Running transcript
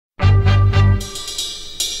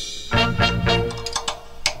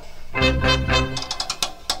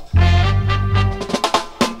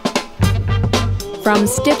From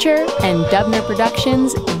Stitcher and Dubner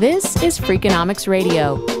Productions, this is Freakonomics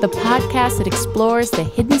Radio, the podcast that explores the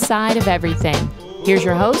hidden side of everything. Here's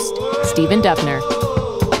your host, Stephen Dubner.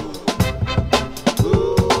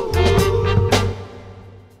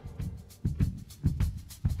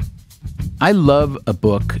 I love a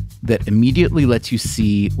book that immediately lets you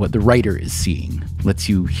see what the writer is seeing, lets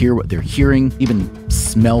you hear what they're hearing, even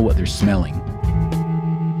smell what they're smelling.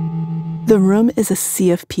 The room is a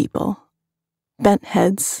sea of people. Bent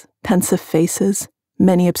heads, pensive faces,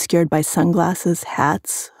 many obscured by sunglasses,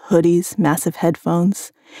 hats, hoodies, massive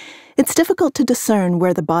headphones. It's difficult to discern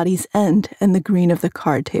where the bodies end and the green of the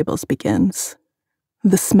card tables begins.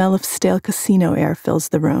 The smell of stale casino air fills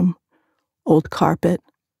the room. Old carpet,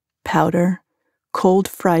 powder, cold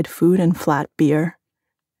fried food and flat beer,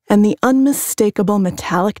 and the unmistakable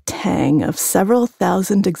metallic tang of several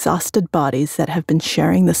thousand exhausted bodies that have been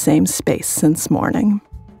sharing the same space since morning.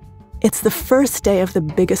 It's the first day of the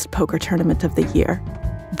biggest poker tournament of the year,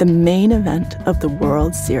 the main event of the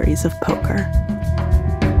World Series of Poker.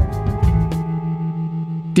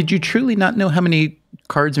 Did you truly not know how many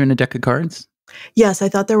cards are in a deck of cards? Yes, I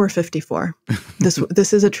thought there were 54.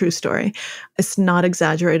 This is a true story. It's not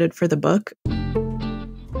exaggerated for the book.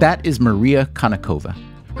 That is Maria Konnikova.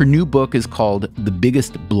 Her new book is called The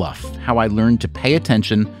Biggest Bluff: How I Learned to Pay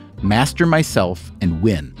Attention, Master Myself, and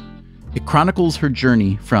Win. It chronicles her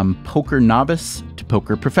journey from poker novice to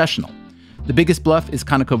poker professional. The Biggest Bluff is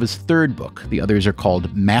Konnikova's third book. The others are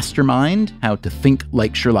called Mastermind: How to Think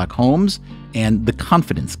Like Sherlock Holmes, and The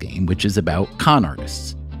Confidence Game, which is about con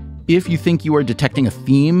artists. If you think you are detecting a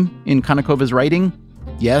theme in Konnikova's writing,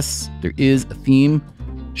 yes, there is a theme.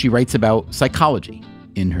 She writes about psychology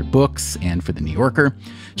in her books and for The New Yorker.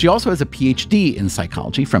 She also has a Ph.D. in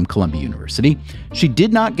psychology from Columbia University. She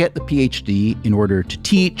did not get the Ph.D. in order to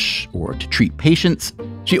teach or to treat patients.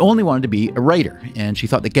 She only wanted to be a writer, and she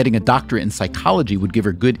thought that getting a doctorate in psychology would give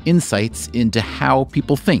her good insights into how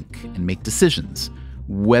people think and make decisions,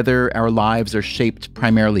 whether our lives are shaped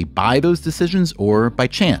primarily by those decisions or by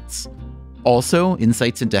chance. Also,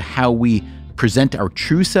 insights into how we present our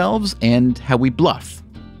true selves and how we bluff.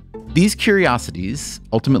 These curiosities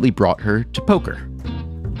ultimately brought her to poker.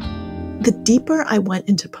 The deeper I went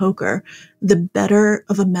into poker, the better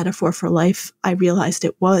of a metaphor for life I realized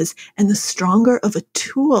it was, and the stronger of a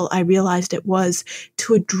tool I realized it was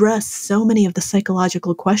to address so many of the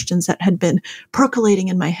psychological questions that had been percolating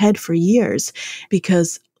in my head for years,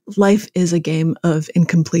 because life is a game of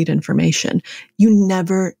incomplete information. You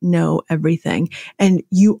never know everything, and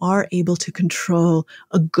you are able to control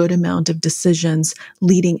a good amount of decisions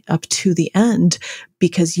leading up to the end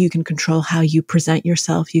because you can control how you present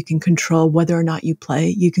yourself. You can control whether or not you play.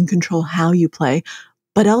 You can control how you play,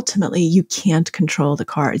 but ultimately you can't control the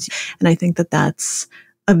cards. And I think that that's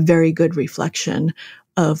a very good reflection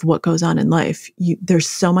of what goes on in life. There's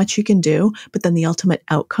so much you can do, but then the ultimate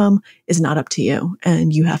outcome is not up to you,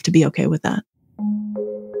 and you have to be okay with that.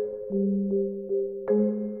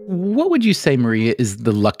 What would you say, Maria, is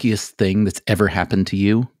the luckiest thing that's ever happened to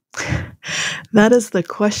you? That is the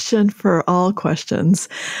question for all questions.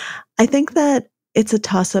 I think that it's a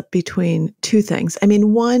toss-up between two things. I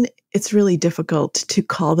mean, one, it's really difficult to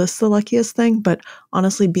call this the luckiest thing, but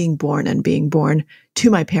honestly, being born to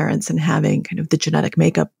my parents and having kind of the genetic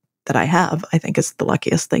makeup that I have, I think is the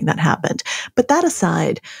luckiest thing that happened. But that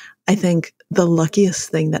aside, I think the luckiest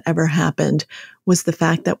thing that ever happened was the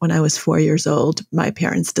fact that when I was 4 years old, my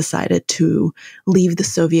parents decided to leave the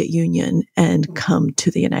Soviet Union and come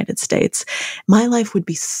to the United States. My life would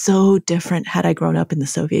be so different had I grown up in the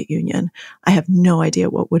Soviet Union. I have no idea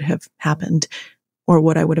what would have happened or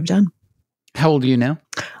what I would have done. How old are you now?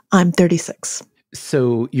 I'm 36.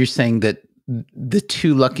 So you're saying that the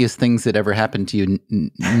two luckiest things that ever happened to you,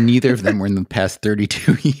 neither of them were in the past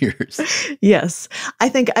 32 years. Yes. I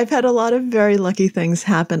think I've had a lot of very lucky things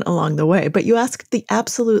happen along the way, but you ask the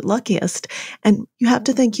absolute luckiest, and you have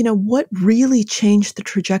to think, what really changed the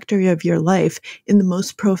trajectory of your life in the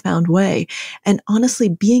most profound way? And honestly,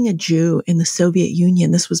 being a Jew in the Soviet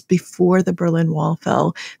Union, this was before the Berlin Wall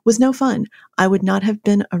fell, was no fun. I would not have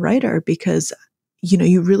been a writer because,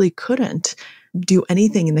 you really couldn't do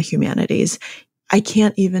anything in the humanities. I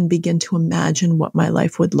can't even begin to imagine what my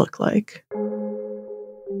life would look like.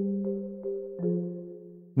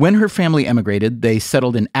 When her family emigrated, they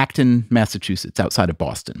settled in Acton, Massachusetts, outside of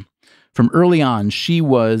Boston. From early on, she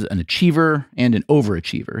was an achiever and an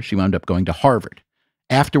overachiever. She wound up going to Harvard.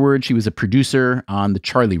 Afterward, she was a producer on The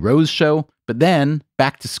Charlie Rose Show, but then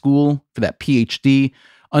back to school for that Ph.D.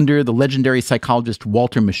 under the legendary psychologist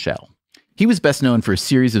Walter Mischel. He was best known for a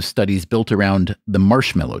series of studies built around the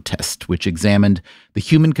marshmallow test, which examined the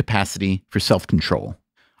human capacity for self-control.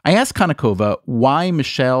 I asked Konnikova why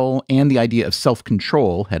Michelle and the idea of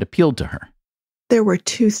self-control had appealed to her. There were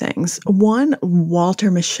two things. One, Walter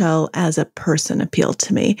Mischel as a person appealed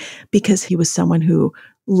to me because he was someone who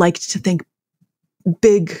liked to think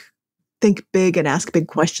big and ask big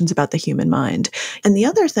questions about the human mind. And the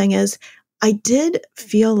other thing is, I did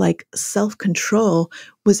feel like self-control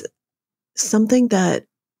was something that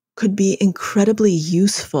could be incredibly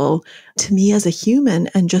useful to me as a human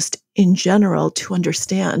and just in general to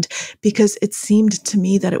understand, because it seemed to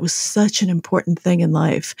me that it was such an important thing in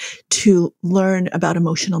life to learn about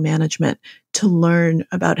emotional management, to learn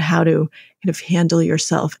about how to kind of handle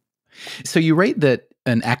yourself. So you write that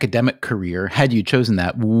an academic career, had you chosen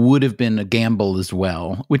that, would have been a gamble as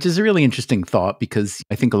well, which is a really interesting thought, because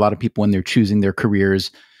I think a lot of people, when they're choosing their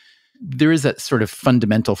careers, there is that sort of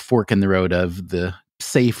fundamental fork in the road of the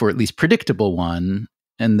safe or at least predictable one,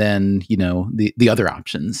 and then, the other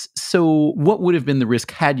options. So what would have been the risk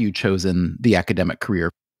had you chosen the academic career?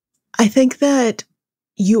 I think that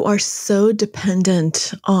you are so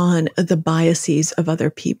dependent on the biases of other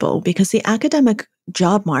people, because the academic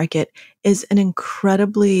job market is an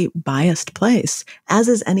incredibly biased place, as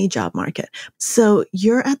is any job market. So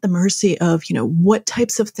you're at the mercy of, what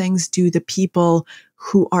types of things do the people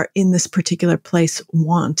who are in this particular place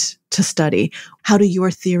want to study? How do your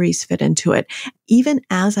theories fit into it? Even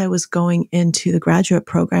as I was going into the graduate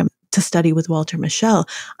program to study with Walter Mischel,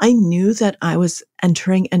 I knew that I was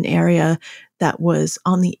entering an area that was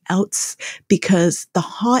on the outs, because the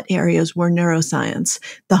hot areas were neuroscience.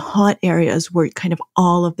 The hot areas were kind of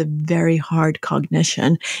all of the very hard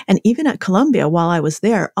cognition. And even at Columbia, while I was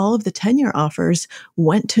there, all of the tenure offers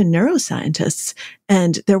went to neuroscientists.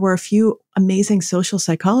 And there were a few amazing social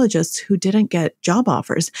psychologists who didn't get job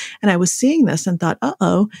offers. And I was seeing this and thought,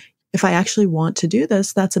 if I actually want to do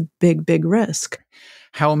this, that's a big, big risk.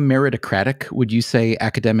 How meritocratic would you say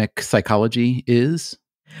academic psychology is?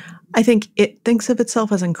 I think it thinks of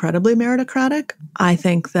itself as incredibly meritocratic. I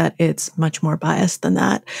think that it's much more biased than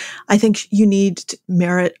that. I think you need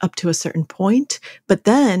merit up to a certain point, but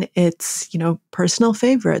then it's, personal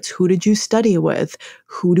favorites. Who did you study with?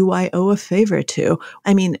 Who do I owe a favor to?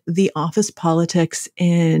 I mean, the office politics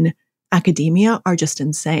in academia are just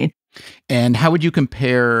insane. And how would you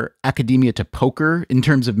compare academia to poker in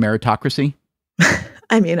terms of meritocracy?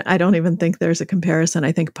 I mean, I don't even think there's a comparison.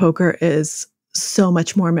 I think poker is so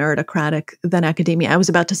much more meritocratic than academia. I was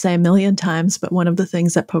about to say 1,000,000 times, but one of the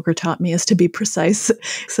things that poker taught me is to be precise.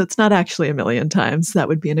 So it's not actually 1,000,000 times. That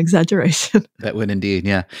would be an exaggeration. That would indeed,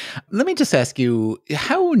 yeah. Let me just ask you,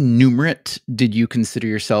 how numerate did you consider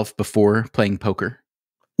yourself before playing poker?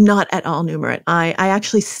 Not at all numerate. I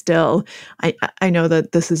actually still, I know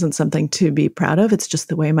that this isn't something to be proud of. It's just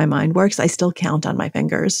the way my mind works. I still count on my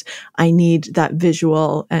fingers. I need that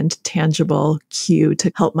visual and tangible cue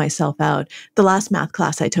to help myself out. The last math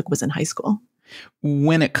class I took was in high school.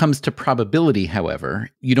 When it comes to probability, however,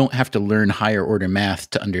 you don't have to learn higher order math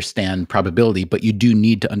to understand probability, but you do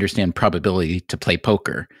need to understand probability to play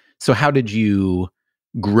poker. So how did you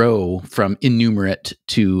grow from innumerate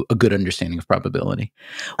to a good understanding of probability?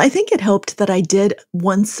 I think it helped that I did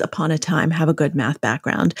once upon a time have a good math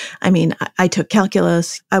background. I mean, I took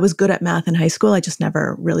calculus. I was good at math in high school. I just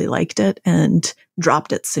never really liked it and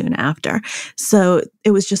dropped it soon after. So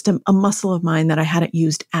it was just a muscle of mine that I hadn't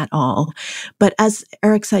used at all. But as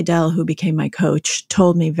Eric Seidel, who became my coach,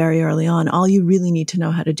 told me very early on, all you really need to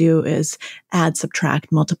know how to do is add,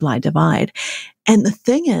 subtract, multiply, divide. And the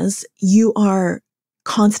thing is, you are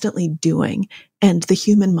constantly doing, and the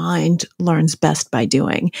human mind learns best by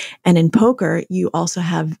doing. And in poker, you also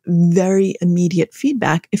have very immediate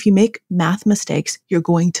feedback. If you make math mistakes, you're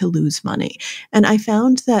going to lose money. And I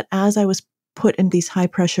found that as I was put in these high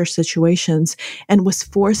pressure situations and was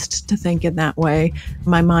forced to think in that way,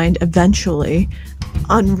 my mind eventually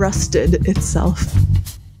unrusted itself.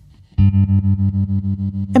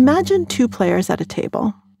 Imagine two players at a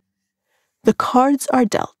table. The cards are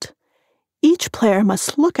dealt. Each player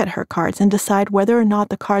must look at her cards and decide whether or not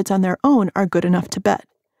the cards on their own are good enough to bet.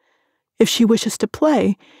 If she wishes to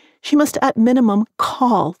play, she must at minimum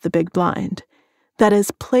call the big blind. That is,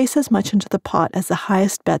 place as much into the pot as the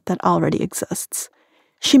highest bet that already exists.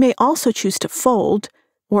 She may also choose to fold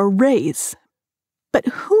or raise. But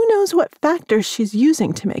who knows what factors she's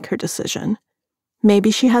using to make her decision? Maybe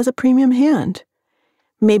she has a premium hand.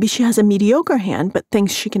 Maybe she has a mediocre hand but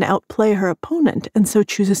thinks she can outplay her opponent and so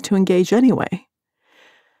chooses to engage anyway.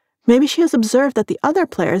 Maybe she has observed that the other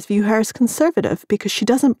players view her as conservative because she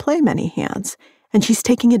doesn't play many hands, And she's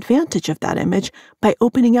taking advantage of that image by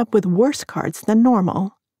opening up with worse cards than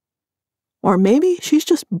normal. Or maybe she's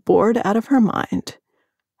just bored out of her mind.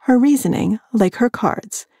 Her reasoning, like her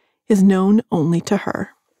cards, is known only to her.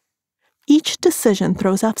 Each decision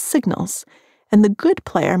throws off signals, and the good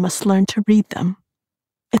player must learn to read them.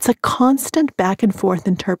 It's a constant back and forth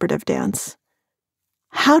interpretive dance.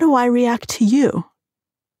 How do I react to you?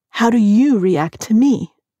 How do you react to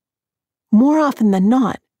me? More often than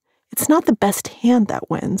not, it's not the best hand that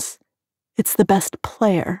wins. It's the best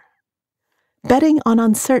player. Betting on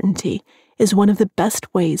uncertainty is one of the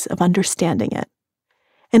best ways of understanding it.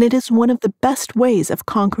 And it is one of the best ways of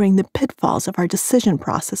conquering the pitfalls of our decision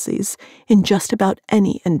processes in just about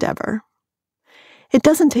any endeavor. It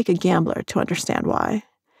doesn't take a gambler to understand why.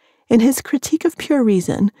 In his Critique of Pure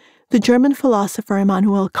Reason, the German philosopher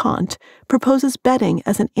Immanuel Kant proposes betting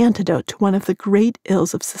as an antidote to one of the great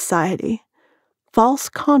ills of society: false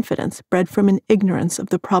confidence bred from an ignorance of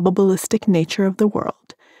the probabilistic nature of the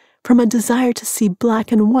world, from a desire to see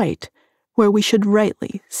black and white where we should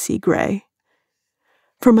rightly see gray.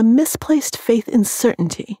 From a misplaced faith in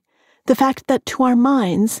certainty, the fact that to our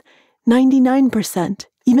minds, 99%,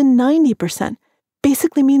 even 90%,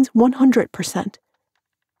 basically means 100%.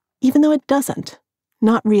 Even though it doesn't,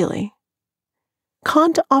 not really.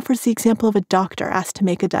 Kant offers the example of a doctor asked to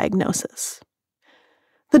make a diagnosis.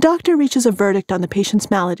 The doctor reaches a verdict on the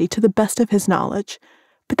patient's malady to the best of his knowledge,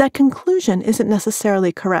 but that conclusion isn't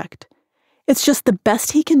necessarily correct. It's just the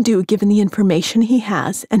best he can do given the information he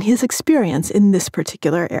has and his experience in this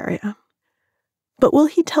particular area. But will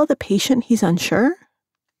he tell the patient he's unsure?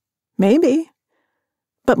 Maybe.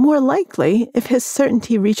 But more likely, if his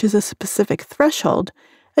certainty reaches a specific threshold,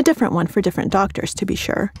 a different one for different doctors to be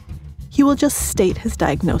sure, he will just state his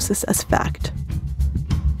diagnosis as fact.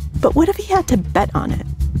 But what if he had to bet on it?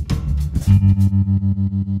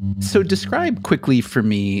 So describe quickly for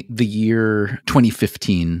me the year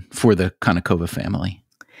 2015 for the Konnikova family.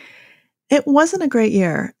 It wasn't a great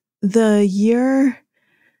year. The year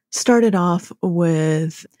started off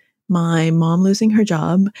with my mom losing her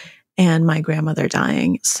job and my grandmother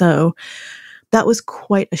dying. So that was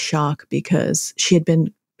quite a shock because she had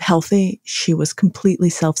been healthy. She was completely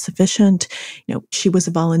self-sufficient. She was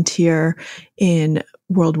a volunteer in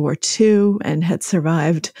World War II and had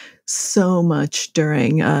survived so much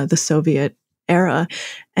during the Soviet era.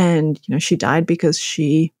 And, she died because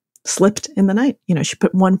she slipped in the night. She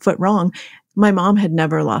put one foot wrong. My mom had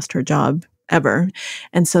never lost her job ever.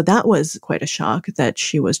 And so that was quite a shock that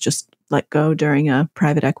she was just let go during a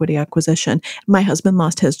private equity acquisition. My husband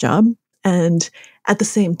lost his job. And at the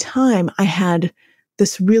same time, I had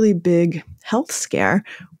this really big health scare,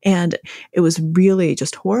 and it was really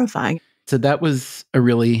just horrifying. So that was a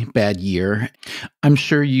really bad year. I'm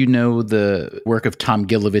sure you know the work of Tom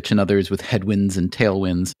Gilovich and others with headwinds and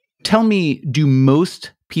tailwinds. Tell me, do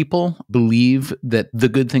most people believe that the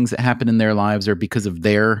good things that happen in their lives are because of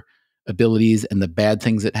their abilities and the bad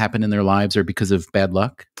things that happen in their lives are because of bad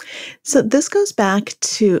luck? So this goes back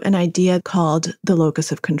to an idea called the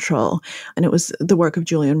locus of control, and it was the work of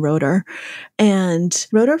Julian Roeder. And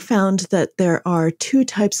Roeder found that there are two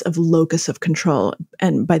types of locus of control,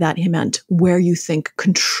 and by that he meant where you think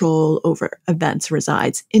control over events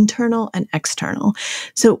resides, internal and external.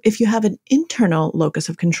 So if you have an internal locus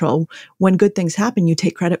of control, when good things happen, you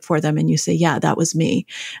take credit for them and you say, yeah, that was me.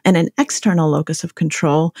 And an external locus of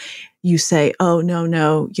control, you say, oh,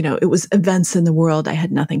 no, it was events in the world. I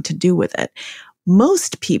had nothing to do with it.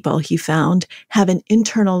 Most people, he found, have an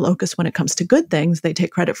internal locus when it comes to good things. They take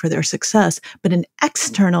credit for their success, but an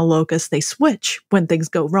external locus, they switch when things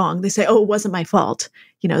go wrong. They say, oh, it wasn't my fault.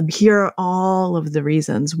 Here are all of the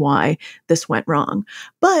reasons why this went wrong.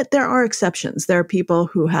 But there are exceptions. There are people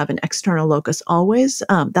who have an external locus always.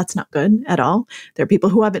 That's not good at all. There are people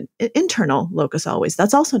who have an internal locus always.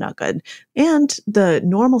 That's also not good. And the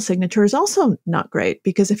normal signature is also not great,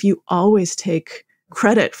 because if you always take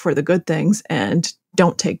credit for the good things and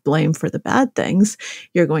don't take blame for the bad things,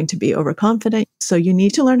 you're going to be overconfident. So you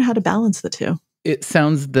need to learn how to balance the two. It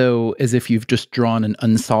sounds, though, as if you've just drawn an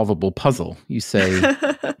unsolvable puzzle. You say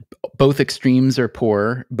both extremes are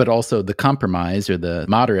poor, but also the compromise or the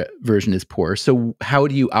moderate version is poor. So how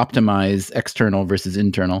do you optimize external versus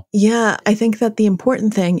internal? Yeah, I think that the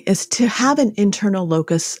important thing is to have an internal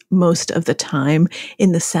locus most of the time,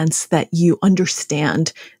 in the sense that you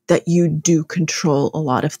understand that you do control a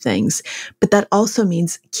lot of things. But that also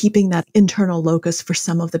means keeping that internal locus for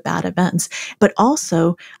some of the bad events. But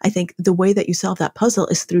also, I think the way that you solve that puzzle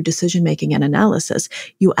is through decision making and analysis.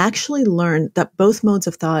 You actually learn that both modes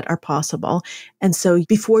of thought are possible. And so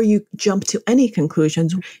before you jump to any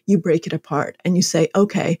conclusions, you break it apart and you say,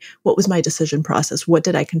 okay, what was my decision process? What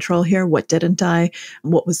did I control here? What didn't I?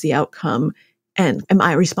 What was the outcome? And am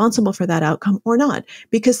I responsible for that outcome or not?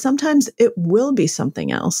 Because sometimes it will be something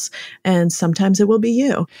else, and sometimes it will be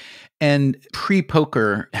you. And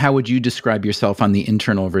pre-poker, how would you describe yourself on the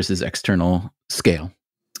internal versus external scale?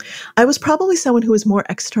 I was probably someone who was more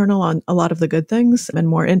external on a lot of the good things and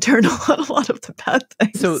more internal on a lot of the bad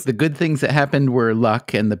things. So the good things that happened were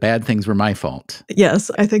luck and the bad things were my fault. Yes,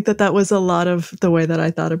 I think that was a lot of the way that I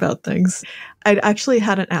thought about things. I actually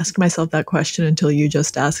hadn't asked myself that question until you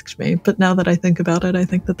just asked me. But now that I think about it, I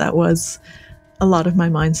think that was a lot of my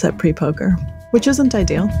mindset pre-poker, which isn't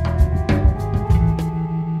ideal.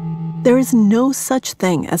 There is no such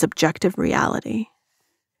thing as objective reality.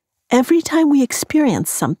 Every time we experience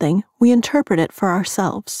something, we interpret it for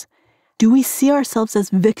ourselves. Do we see ourselves as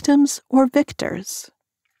victims or victors?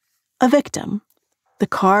 A victim. The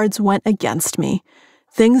cards went against me.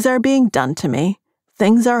 Things are being done to me.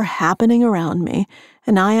 Things are happening around me,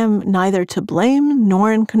 and I am neither to blame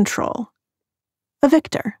nor in control. A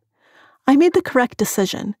victor. I made the correct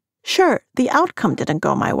decision. Sure, the outcome didn't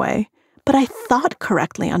go my way, but I thought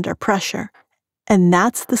correctly under pressure, and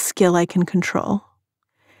that's the skill I can control.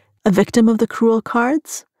 A victim of the cruel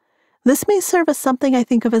cards? This may serve as something I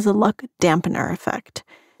think of as a luck dampener effect.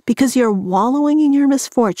 Because you're wallowing in your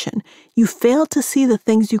misfortune, you fail to see the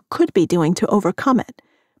things you could be doing to overcome it.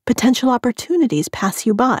 Potential opportunities pass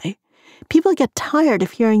you by. People get tired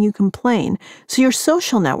of hearing you complain, so your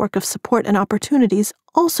social network of support and opportunities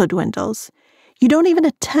also dwindles. You don't even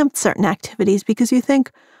attempt certain activities because you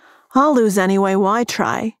think, I'll lose anyway, why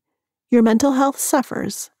try? Your mental health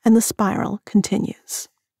suffers, and the spiral continues.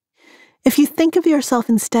 If you think of yourself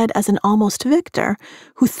instead as an almost victor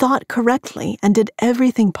who thought correctly and did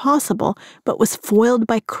everything possible but was foiled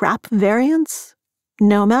by crap variance,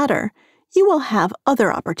 no matter, you will have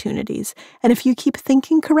other opportunities, and if you keep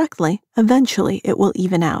thinking correctly, eventually it will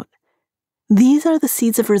even out. These are the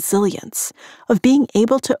seeds of resilience, of being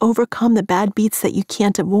able to overcome the bad beats that you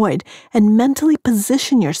can't avoid and mentally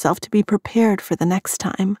position yourself to be prepared for the next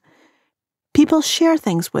time. People share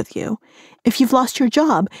things with you. If you've lost your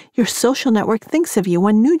job, your social network thinks of you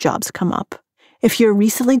when new jobs come up. If you're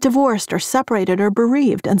recently divorced or separated or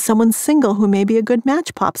bereaved and someone single who may be a good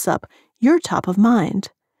match pops up, you're top of mind.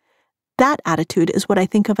 That attitude is what I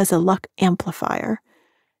think of as a luck amplifier.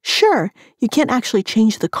 Sure, you can't actually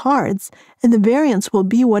change the cards, and the variance will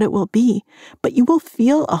be what it will be, but you will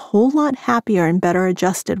feel a whole lot happier and better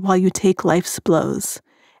adjusted while you take life's blows.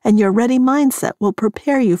 And your ready mindset will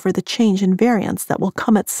prepare you for the change in variance that will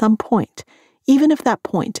come at some point, even if that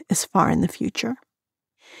point is far in the future.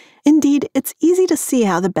 Indeed, it's easy to see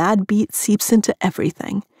how the bad beat seeps into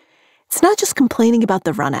everything. It's not just complaining about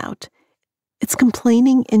the run-out. It's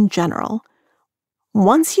complaining in general.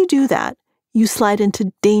 Once you do that, you slide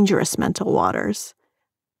into dangerous mental waters.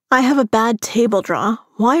 I have a bad table draw.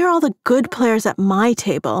 Why are all the good players at my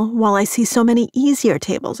table while I see so many easier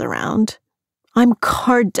tables around? I'm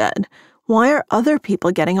card dead. Why are other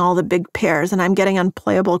people getting all the big pairs and I'm getting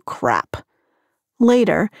unplayable crap?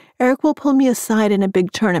 Later, Eric will pull me aside in a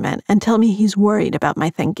big tournament and tell me he's worried about my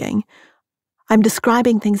thinking. I'm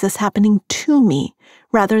describing things as happening to me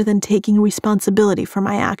rather than taking responsibility for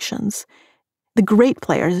my actions. The great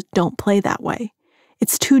players don't play that way.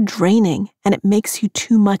 It's too draining and it makes you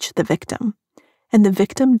too much the victim. And the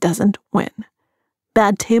victim doesn't win.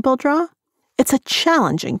 Bad table draw? It's a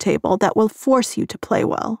challenging table that will force you to play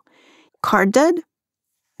well. Card dead?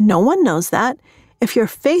 No one knows that. If your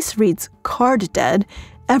face reads card dead,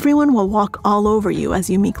 everyone will walk all over you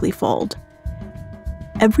as you meekly fold.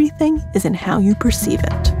 Everything is in how you perceive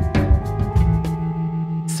it.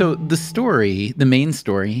 So the story, the main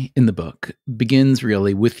story in the book, begins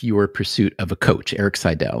really with your pursuit of a coach, Eric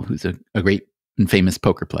Seidel, who's a great and famous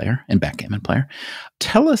poker player and backgammon player.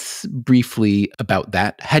 Tell us briefly about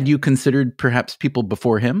that. Had you considered perhaps people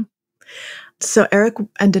before him? So Eric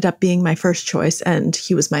ended up being my first choice, and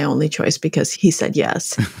he was my only choice because he said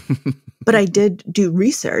yes. But I did do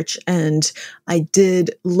research, and I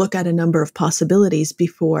did look at a number of possibilities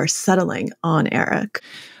before settling on Eric.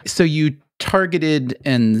 So you targeted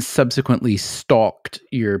and subsequently stalked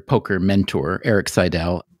your poker mentor, Eric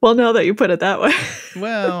Seidel. Well, now that you put it that way.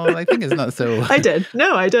 Well, I think it's not so. I did.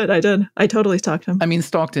 No, I did. I totally stalked him. I mean,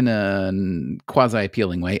 stalked in a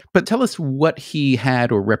quasi-appealing way. But tell us what he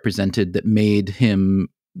had or represented that made him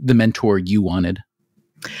the mentor you wanted?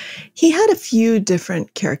 He had a few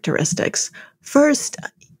different characteristics. First,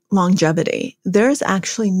 longevity. There's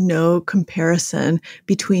actually no comparison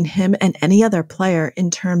between him and any other player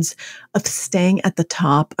in terms of staying at the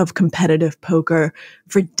top of competitive poker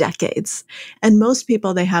for decades. And most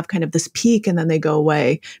people, they have kind of this peak and then they go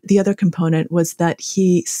away. The other component was that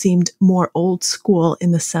he seemed more old school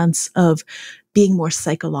in the sense of being more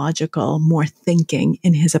psychological, more thinking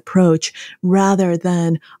in his approach, rather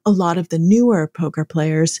than a lot of the newer poker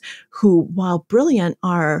players who, while brilliant,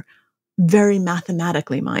 are very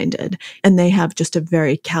mathematically minded, and they have just a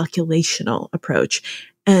very calculational approach.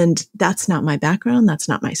 And that's not my background. That's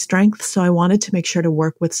not my strength. So I wanted to make sure to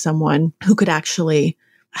work with someone who could actually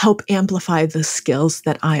help amplify the skills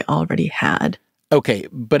that I already had. Okay,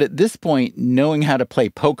 but at this point, knowing how to play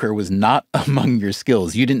poker was not among your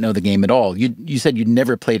skills. You didn't know the game at all. You said you'd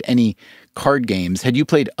never played any card games. Had you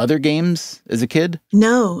played other games as a kid?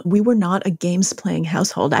 No, we were not a games playing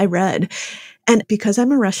household. I read. And because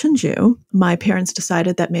I'm a Russian Jew, my parents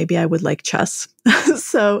decided that maybe I would like chess.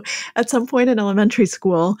 So at some point in elementary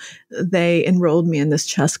school, they enrolled me in this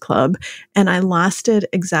chess club, and I lasted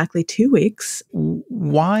exactly 2 weeks.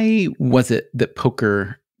 Why was it that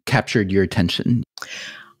poker captured your attention?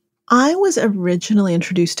 I was originally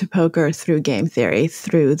introduced to poker through game theory,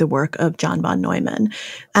 through the work of John von Neumann.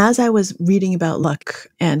 As I was reading about luck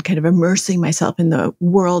and kind of immersing myself in the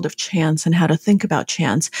world of chance and how to think about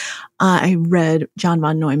chance, I read John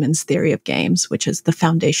von Neumann's Theory of Games, which is the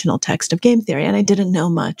foundational text of game theory. And I didn't know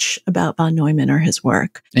much about von Neumann or his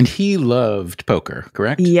work. And he loved poker,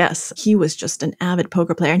 correct? Yes, he was just an avid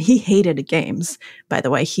poker player, and he hated games, by the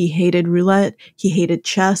way. He hated roulette, he hated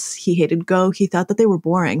chess, he hated Go. He thought that they were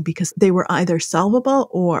boring because they were either solvable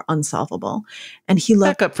or unsolvable. And he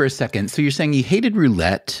loved— Back up for a second. So you're saying he hated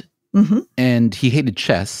roulette and he hated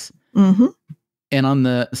chess. And on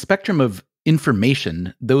the spectrum of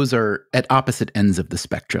information, those are at opposite ends of the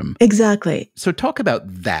spectrum. Exactly. So talk about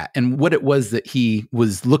that and what it was that he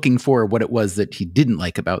was looking for, what it was that he didn't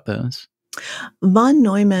like about those. Von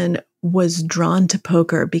Neumann was drawn to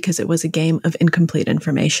poker because it was a game of incomplete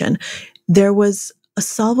information. There was a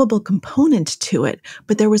solvable component to it,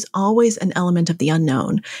 but there was always an element of the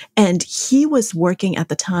unknown. And he was working at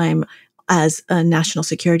the time as a national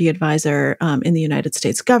security advisor in the United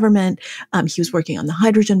States government. He was working on the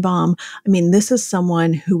hydrogen bomb. I mean, this is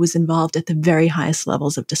someone who was involved at the very highest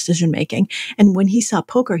levels of decision making. And when he saw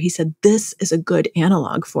poker, he said, this is a good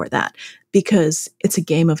analog for that, because it's a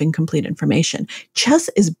game of incomplete information. Chess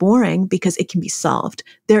is boring because it can be solved.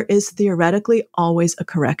 There is theoretically always a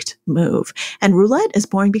correct move. And roulette is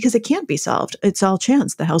boring because it can't be solved. It's all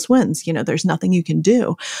chance. The house wins. You know, there's nothing you can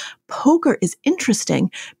do. Poker is interesting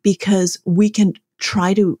because we can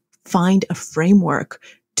try to find a framework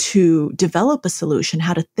to develop a solution,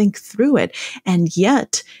 how to think through it. And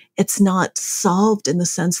yet it's not solved in the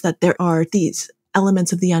sense that there are these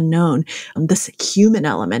elements of the unknown, this human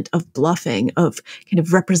element of bluffing, of kind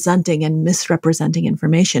of representing and misrepresenting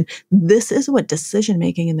information. This is what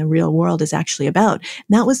decision-making in the real world is actually about.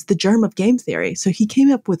 And that was the germ of game theory. So he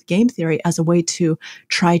came up with game theory as a way to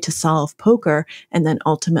try to solve poker and then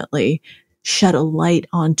ultimately shed a light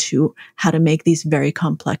onto how to make these very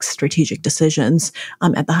complex strategic decisions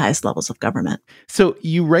at the highest levels of government. So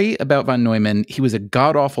you write about von Neumann, he was a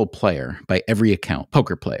god-awful player by every account,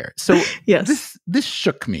 poker player. So yes. This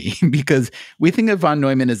shook me because we think of von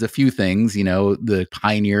Neumann as a few things, you know, the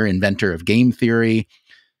pioneer, inventor of game theory,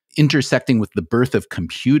 intersecting with the birth of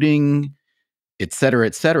computing, et cetera,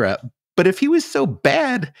 et cetera. But if he was so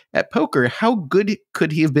bad at poker, how good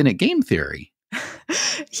could he have been at game theory?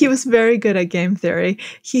 He was very good at game theory.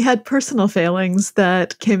 He had personal failings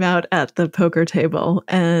that came out at the poker table,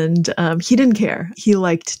 and he didn't care. He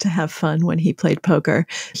liked to have fun when he played poker.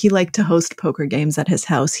 He liked to host poker games at his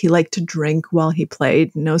house. He liked to drink while he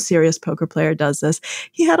played. No serious poker player does this.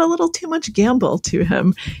 He had a little too much gamble to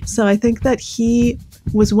him. So I think that he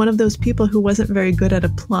was one of those people who wasn't very good at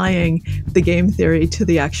applying the game theory to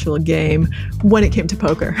the actual game when it came to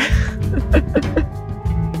poker.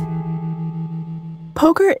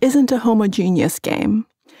 Poker isn't a homogeneous game.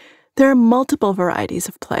 There are multiple varieties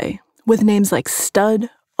of play, with names like stud,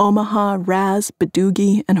 Omaha, Raz,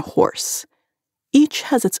 Badoogie, and horse. Each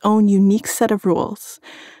has its own unique set of rules,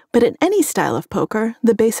 but in any style of poker,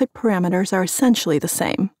 the basic parameters are essentially the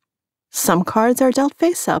same. Some cards are dealt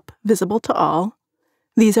face up, visible to all.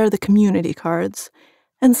 These are the community cards,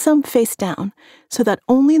 and some face down, so that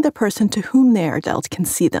only the person to whom they are dealt can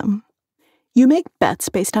see them. You make bets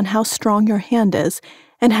based on how strong your hand is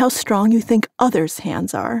and how strong you think others'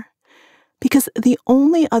 hands are. Because the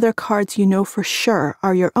only other cards you know for sure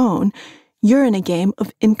are your own, You're in a game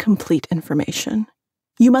of incomplete information.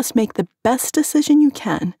 You must make the best decision you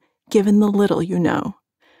can, given the little you know.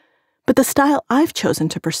 But the style I've chosen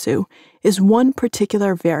to pursue is one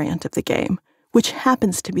particular variant of the game, which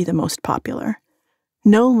happens to be the most popular: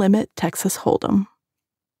 No Limit Texas Hold'em.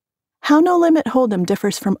 How No Limit Hold'em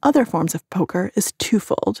differs from other forms of poker is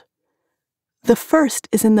twofold. The first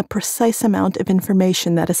is in the precise amount of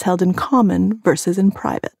information that is held in common versus in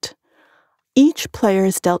private. Each player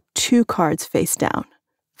is dealt 2 cards face down,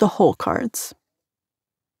 the whole cards.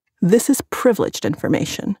 This is privileged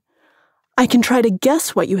information. I can try to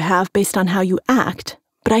guess what you have based on how you act,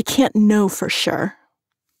 but I can't know for sure.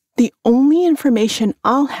 The only information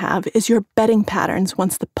I'll have is your betting patterns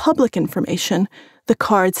once the public information, the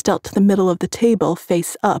cards dealt to the middle of the table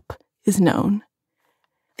face up, is known.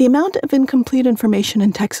 The amount of incomplete information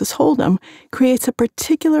in Texas Hold'em creates a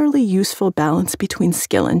particularly useful balance between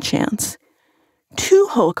skill and chance. 2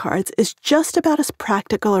 whole cards is just about as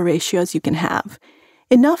practical a ratio as you can have.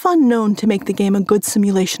 Enough unknown to make the game a good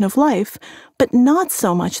simulation of life, but not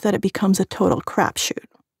so much that it becomes a total crapshoot.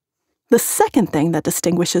 The second thing that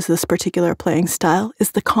distinguishes this particular playing style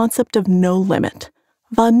is the concept of no limit,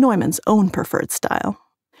 von Neumann's own preferred style.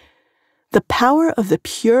 The power of the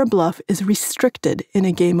pure bluff is restricted in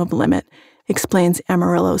a game of limit, explains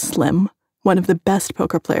Amarillo Slim, one of the best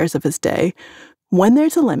poker players of his day. When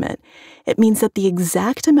there's a limit, it means that the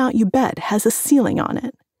exact amount you bet has a ceiling on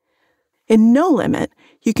it. In no limit,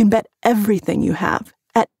 you can bet everything you have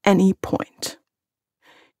at any point.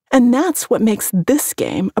 And that's what makes this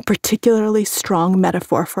game a particularly strong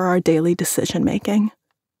metaphor for our daily decision-making.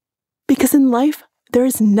 Because in life, there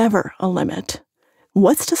is never a limit.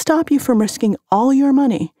 What's to stop you from risking all your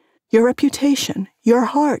money, your reputation, your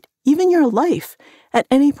heart, even your life, at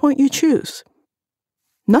any point you choose?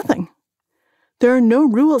 Nothing. There are no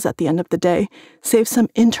rules at the end of the day, save some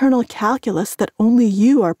internal calculus that only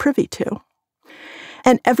you are privy to.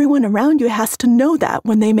 And everyone around you has to know that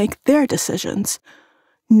when they make their decisions.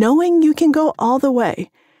 Knowing you can go all the way,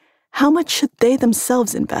 how much should they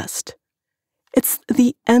themselves invest? It's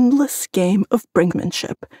the endless game of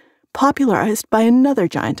brinkmanship, popularized by another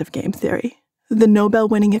giant of game theory, the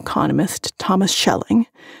Nobel-winning economist Thomas Schelling,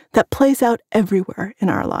 that plays out everywhere in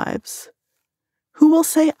our lives. Who will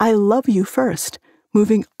say, "I love you" first,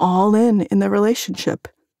 moving all in the relationship?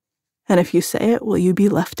 And if you say it, will you be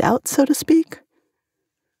left out, so to speak?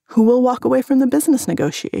 Who will walk away from the business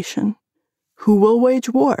negotiation? Who will wage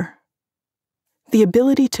war? The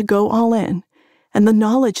ability to go all in, and the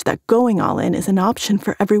knowledge that going all in is an option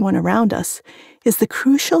for everyone around us, is the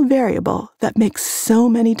crucial variable that makes so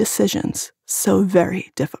many decisions so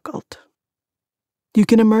very difficult. You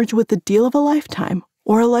can emerge with the deal of a lifetime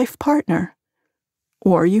or a life partner,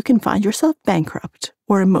 or you can find yourself bankrupt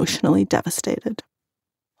or emotionally devastated.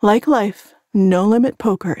 Like life, no-limit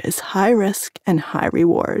poker is high risk and high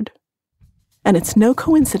reward. And it's no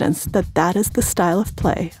coincidence that that is the style of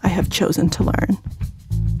play I have chosen to learn.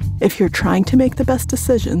 If you're trying to make the best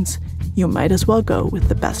decisions, you might as well go with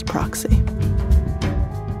the best proxy.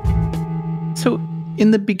 So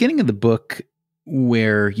in the beginning of the book,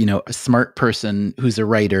 where, a smart person who's a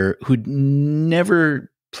writer who'd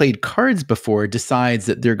never played cards before decides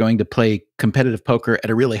that they're going to play competitive poker at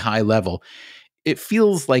a really high level, it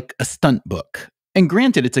feels like a stunt book. And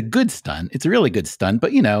granted, it's a good stunt. It's a really good stunt,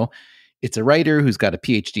 but it's a writer who's got a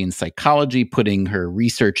Ph.D. in psychology, putting her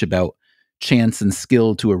research about chance and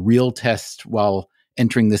skill to a real test while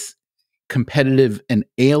entering this competitive and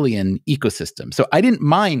alien ecosystem. So I didn't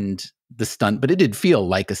mind the stunt, but it did feel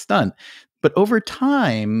like a stunt. But over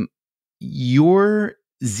time, your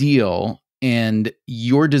zeal and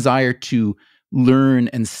your desire to learn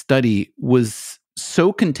and study was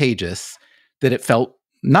so contagious that it felt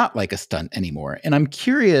not like a stunt anymore. And I'm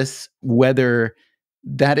curious whether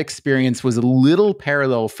that experience was a little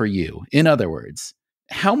parallel for you. In other words,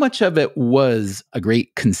 how much of it was a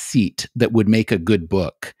great conceit that would make a good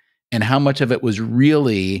book, and how much of it was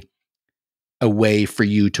really a way for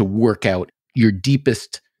you to work out your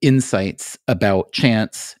deepest insights about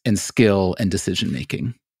chance and skill and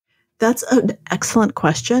decision-making? That's an excellent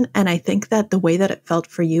question. And I think that the way that it felt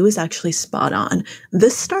for you is actually spot on.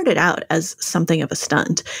 This started out as something of a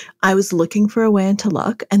stunt. I was looking for a way into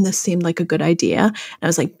luck, and this seemed like a good idea. And I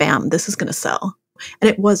was like, bam, this is going to sell. And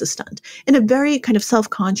it was a stunt in a very kind of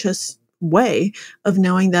self-conscious way of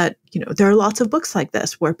knowing that, there are lots of books like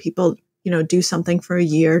this where people, do something for a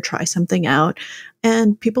year, try something out,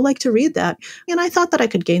 and people like to read that. And I thought that I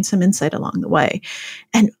could gain some insight along the way.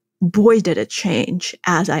 And boy, did it change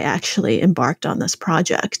as I actually embarked on this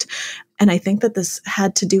project. And I think that this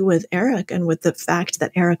had to do with Eric and with the fact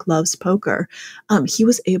that Eric loves poker. He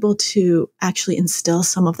was able to actually instill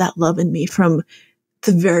some of that love in me from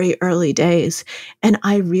the very early days. And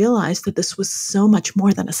I realized that this was so much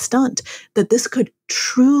more than a stunt, that this could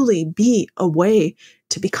truly be a way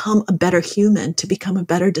to become a better human, to become a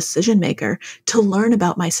better decision maker, to learn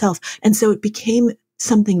about myself. And so it became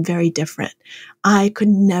something very different. I could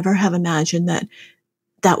never have imagined that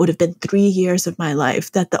that would have been 3 years of my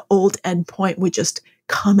life, that the old end point would just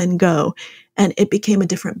come and go. And it became a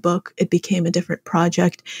different book. It became a different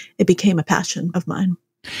project. It became a passion of mine.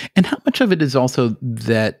 And how much of it is also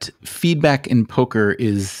that feedback in poker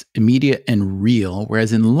is immediate and real,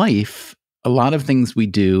 whereas in life, a lot of things we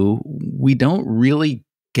do, we don't really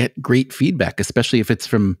get great feedback, especially if it's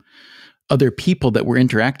from other people that we're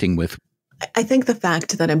interacting with. I think the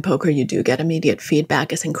fact that in poker you do get immediate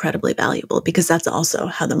feedback is incredibly valuable, because that's also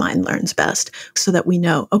how the mind learns best, so that we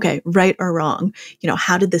know, okay, right or wrong,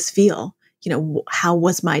 how did this feel? How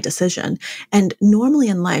was my decision? And normally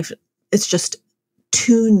in life, it's just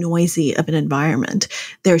too noisy of an environment.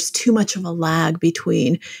 There's too much of a lag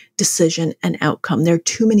between decision and outcome. There are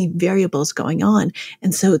too many variables going on.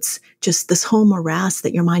 And so it's just this whole morass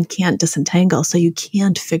that your mind can't disentangle. So you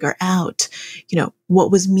can't figure out,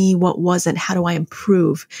 what was me, what wasn't, how do I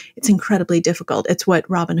improve? It's incredibly difficult. It's what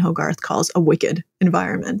Robin Hogarth calls a wicked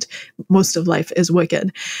environment. Most of life is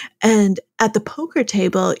wicked. And at the poker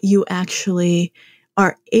table, you actually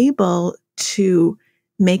are able to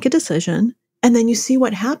make a decision, and then you see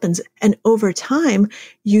what happens. And over time,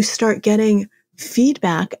 you start getting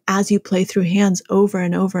feedback as you play through hands over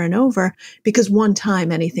and over and over, because one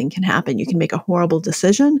time anything can happen. You can make a horrible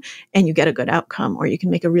decision and you get a good outcome, or you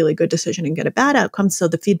can make a really good decision and get a bad outcome. So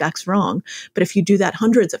the feedback's wrong. But if you do that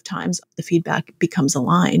hundreds of times, the feedback becomes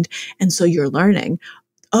aligned. And so you're learning,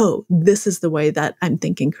 oh, this is the way that I'm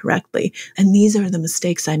thinking correctly. And these are the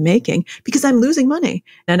mistakes I'm making because I'm losing money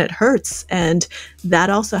and it hurts. And that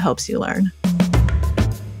also helps you learn.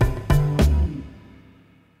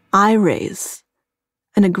 I raise.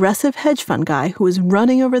 An aggressive hedge fund guy who is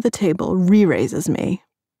running over the table re-raises me.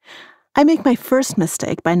 I make my first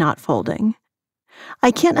mistake by not folding.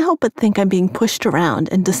 I can't help but think I'm being pushed around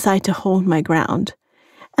and decide to hold my ground.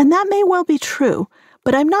 And that may well be true,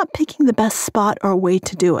 but I'm not picking the best spot or way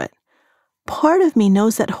to do it. Part of me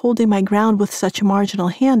knows that holding my ground with such a marginal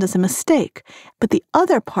hand is a mistake, but the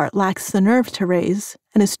other part lacks the nerve to raise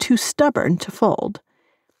and is too stubborn to fold.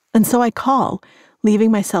 And so I call,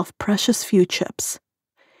 leaving myself precious few chips.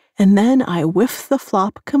 And then I whiff the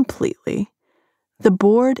flop completely. The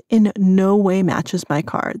board in no way matches my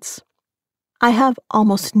cards. I have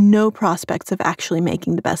almost no prospects of actually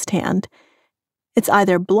making the best hand. It's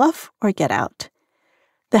either bluff or get out.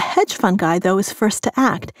 The hedge fund guy, though, is first to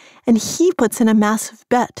act, and he puts in a massive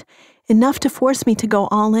bet, enough to force me to go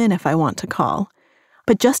all in if I want to call.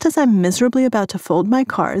 But just as I'm miserably about to fold my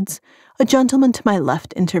cards, a gentleman to my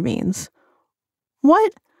left intervenes.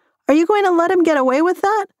 "What? Are you going to let him get away with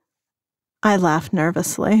that?" I laugh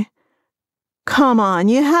nervously. "Come on,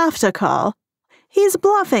 you have to call. He's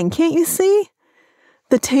bluffing, can't you see?"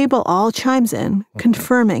 The table all chimes in,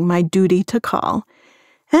 confirming my duty to call.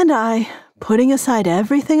 And I, putting aside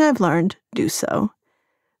everything I've learned, do so.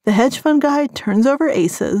 The hedge fund guy turns over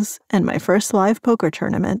aces, and my first live poker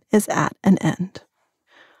tournament is at an end.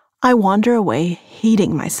 I wander away,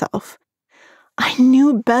 hating myself. I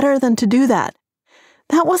knew better than to do that.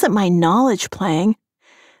 That wasn't my knowledge playing.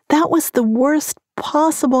 That was the worst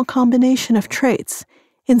possible combination of traits,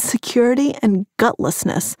 insecurity and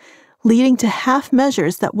gutlessness, leading to half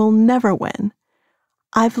measures that will never win.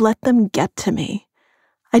 I've let them get to me.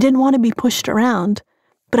 I didn't want to be pushed around,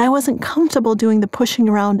 but I wasn't comfortable doing the pushing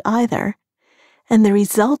around either. And the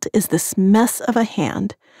result is this mess of a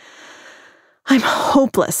hand. I'm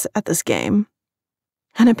hopeless at this game.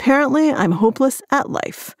 And apparently I'm hopeless at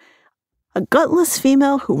life. A gutless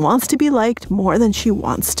female who wants to be liked more than she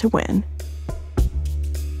wants to win.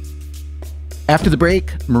 After the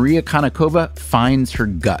break, Maria Konnikova finds her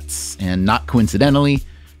guts, and not coincidentally,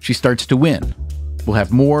 she starts to win. We'll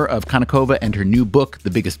have more of Konnikova and her new book,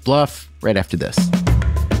 The Biggest Bluff, right after this.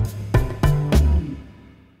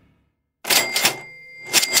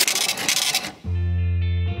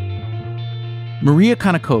 Maria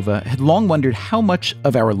Konnikova had long wondered how much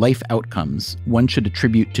of our life outcomes one should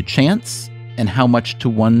attribute to chance and how much to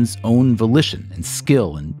one's own volition and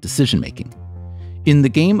skill and decision-making. In the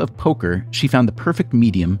game of poker, she found the perfect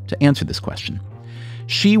medium to answer this question.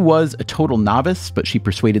 She was a total novice, but she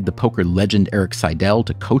persuaded the poker legend Eric Seidel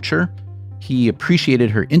to coach her. He appreciated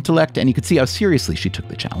her intellect, and he could see how seriously she took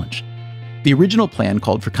the challenge. The original plan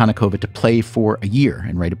called for Konnikova to play for a year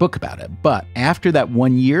and write a book about it. But after that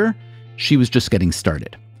 1 year, she was just getting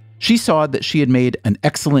started. She saw that she had made an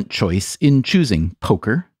excellent choice in choosing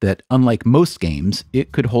poker, that unlike most games,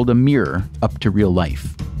 it could hold a mirror up to real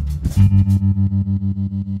life.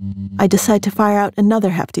 I decide to fire out another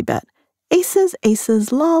hefty bet. Aces,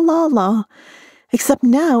 aces, la, la, la. Except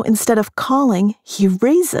now, instead of calling, he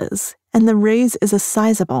raises, and the raise is a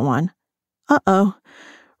sizable one. Uh-oh.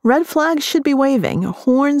 Red flags should be waving,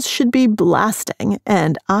 horns should be blasting,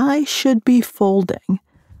 and I should be folding.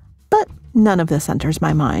 But none of this enters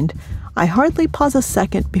my mind. I hardly pause a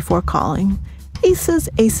second before calling. Aces,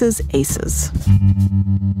 aces, aces.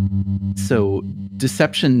 So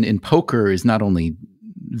deception in poker is not only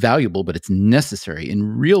valuable, but it's necessary.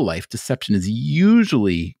 In real life, deception is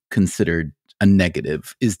usually considered a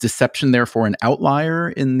negative. Is deception therefore an outlier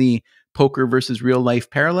in the poker versus real life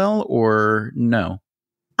parallel, or no?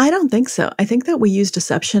 I don't think so. I think that we use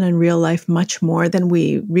deception in real life much more than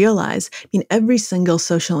we realize. I mean, every single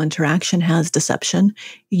social interaction has deception.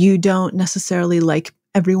 You don't necessarily like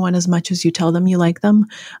everyone as much as you tell them you like them.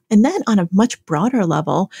 And then on a much broader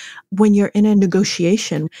level, when you're in a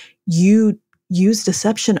negotiation, you use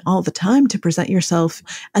deception all the time to present yourself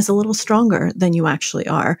as a little stronger than you actually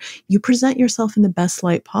are. You present yourself in the best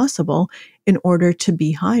light possible in order to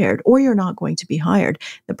be hired, or you're not going to be hired.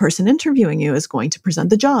 The person interviewing you is going to present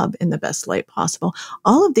the job in the best light possible.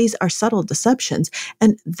 All of these are subtle deceptions,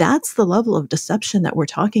 and that's the level of deception that we're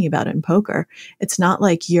talking about in poker. It's not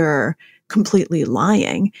like you're completely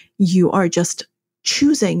lying. You are just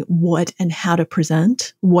choosing what and how to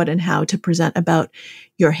present about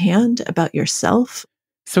your hand, about yourself.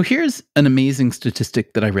 So here's an amazing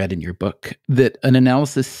statistic that I read in your book, that an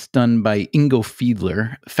analysis done by Ingo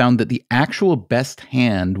Fiedler found that the actual best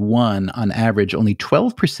hand won on average only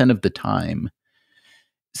 12% of the time.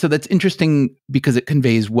 So that's interesting because it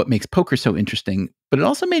conveys what makes poker so interesting, but it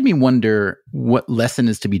also made me wonder what lesson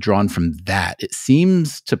is to be drawn from that. It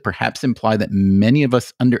seems to perhaps imply that many of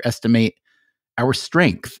us underestimate our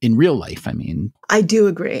strength in real life. I do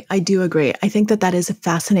agree. I think that is a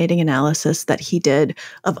fascinating analysis that he did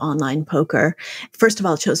of online poker. First of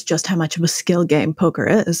all, it shows just how much of a skill game poker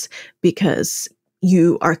is, because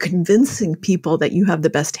you are convincing people that you have the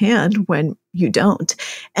best hand when you don't.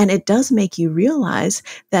 And it does make you realize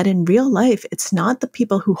that in real life, it's not the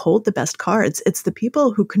people who hold the best cards. It's the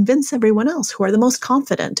people who convince everyone else, who are the most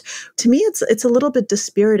confident. To me, it's a little bit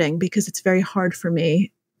dispiriting, because it's very hard for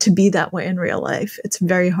me to be that way in real life. It's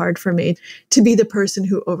very hard for me to be the person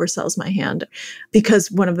who oversells my hand, because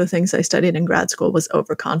one of the things I studied in grad school was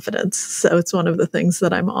overconfidence. So it's one of the things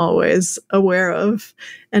that I'm always aware of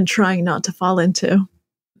and trying not to fall into.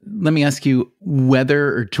 Let me ask you,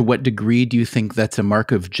 whether or to what degree do you think that's a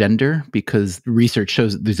mark of gender? Because research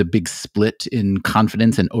shows that there's a big split in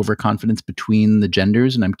confidence and overconfidence between the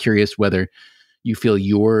genders. And I'm curious whether you feel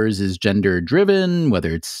yours is gender driven,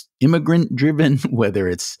 whether it's immigrant driven, whether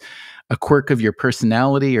it's a quirk of your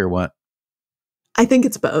personality, or what? I think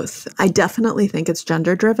it's both. I definitely think it's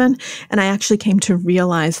gender driven. And I actually came to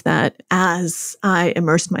realize that as I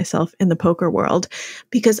immersed myself in the poker world,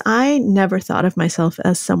 because I never thought of myself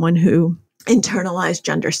as someone who internalized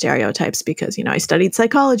gender stereotypes, because, I studied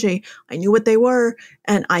psychology, I knew what they were,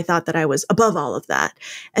 and I thought that I was above all of that.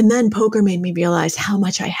 And then poker made me realize how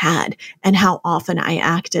much I had and how often I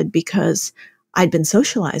acted, because I'd been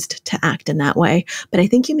socialized to act in that way. But I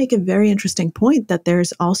think you make a very interesting point that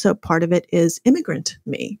there's also part of it is immigrant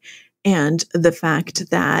me. And the fact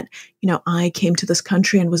that, I came to this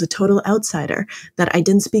country and was a total outsider, that I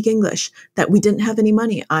didn't speak English, that we didn't have any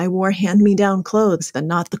money. I wore hand-me-down clothes and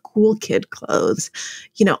not the cool kid clothes.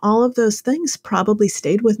 All of those things probably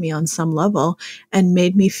stayed with me on some level and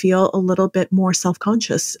made me feel a little bit more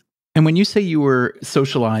self-conscious. And when you say you were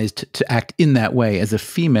socialized to act in that way as a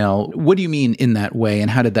female, what do you mean in that way, and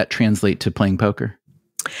how did that translate to playing poker?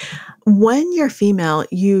 When you're female,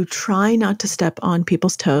 you try not to step on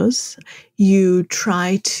people's toes. You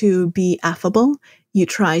try to be affable. You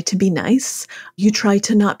try to be nice. You try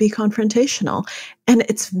to not be confrontational. And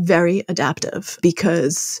it's very adaptive,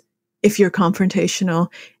 because if you're confrontational,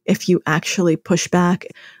 if you actually push back,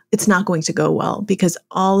 it's not going to go well, because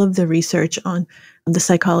all of the research on the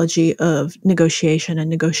psychology of negotiation and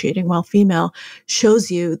negotiating while female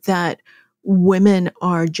shows you that women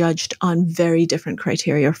are judged on very different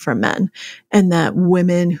criteria from men, and that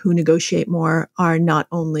women who negotiate more are not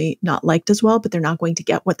only not liked as well, but they're not going to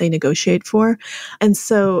get what they negotiate for. And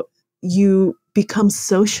so you become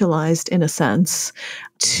socialized in a sense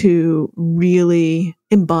to really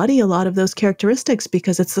embody a lot of those characteristics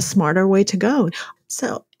because it's the smarter way to go.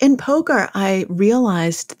 So in poker, I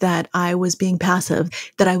realized that I was being passive,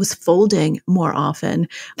 that I was folding more often,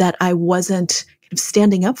 that I wasn't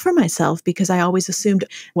standing up for myself because I always assumed,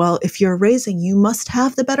 well, if you're raising, you must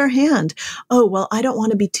have the better hand. Oh, well, I don't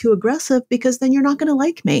want to be too aggressive because then you're not going to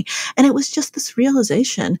like me. And it was just this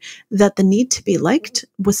realization that the need to be liked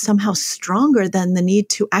was somehow stronger than the need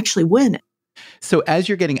to actually win. So as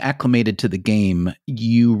you're getting acclimated to the game,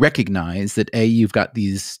 you recognize that you've got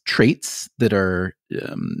these traits that are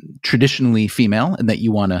traditionally female and that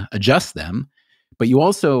you want to adjust them. But you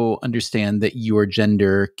also understand that your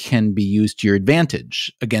gender can be used to your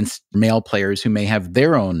advantage against male players who may have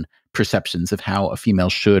their own perceptions of how a female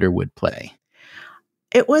should or would play.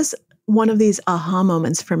 It was one of these aha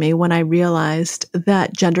moments for me when I realized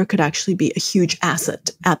that gender could actually be a huge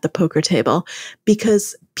asset at the poker table,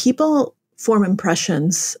 because people form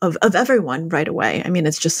impressions of everyone right away. I mean,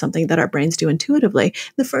 it's just something that our brains do intuitively.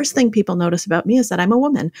 The first thing people notice about me is that I'm a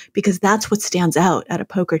woman, because that's what stands out at a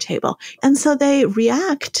poker table. And so they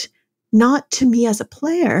react not to me as a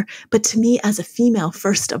player, but to me as a female,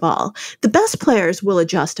 first of all. The best players will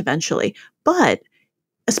adjust eventually, but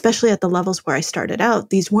especially at the levels where I started out,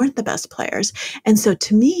 these weren't the best players. And so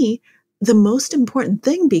to me, the most important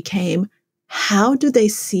thing became, how do they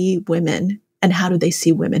see women? And how do they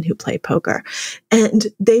see women who play poker? And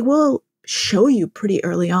they will show you pretty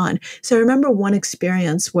early on. So I remember one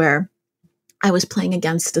experience where I was playing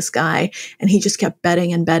against this guy and he just kept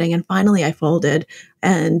betting and betting. And finally I folded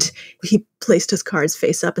and he placed his cards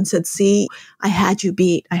face up and said, "See, I had you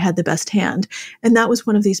beat. I had the best hand." And that was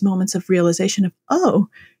one of these moments of realization of, oh,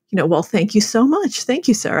 well, thank you so much. Thank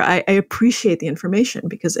you, sir. I appreciate the information,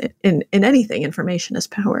 because in anything, information is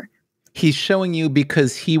power. He's showing you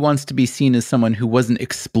because he wants to be seen as someone who wasn't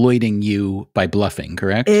exploiting you by bluffing,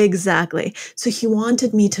 correct? Exactly. So he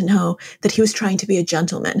wanted me to know that he was trying to be a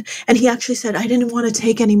gentleman. And he actually said, "I didn't want to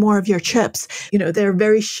take any more of your chips." They're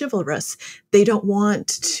very chivalrous. They don't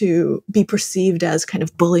want to be perceived as kind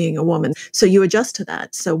of bullying a woman. So you adjust to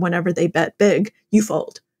that. So whenever they bet big, you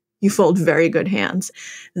fold. You fold very good hands.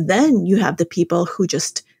 Then you have the people who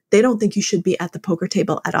they don't think you should be at the poker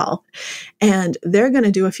table at all. And they're going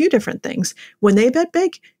to do a few different things. When they bet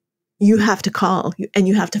big, you have to call, and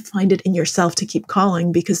you have to find it in yourself to keep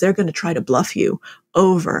calling, because they're going to try to bluff you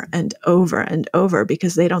over and over and over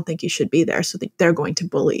because they don't think you should be there. So they're going to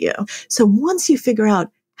bully you. So once you figure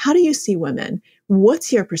out, how do you see women?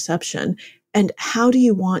 What's your perception? And how do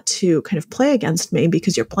you want to kind of play against me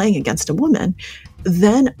because you're playing against a woman?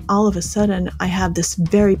 Then all of a sudden, I have this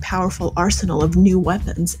very powerful arsenal of new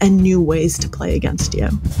weapons and new ways to play against you.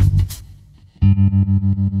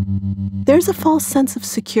 There's a false sense of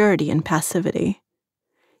security in passivity.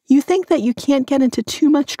 You think that you can't get into too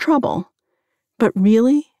much trouble, but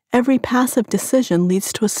really, every passive decision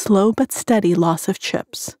leads to a slow but steady loss of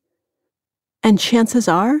chips. And chances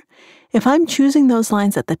are, if I'm choosing those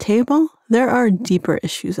lines at the table, there are deeper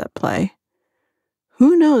issues at play.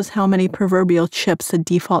 Who knows how many proverbial chips a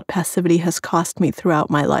default passivity has cost me throughout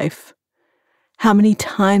my life? How many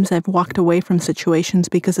times I've walked away from situations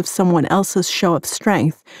because of someone else's show of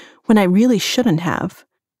strength when I really shouldn't have?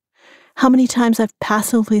 How many times I've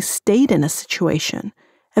passively stayed in a situation,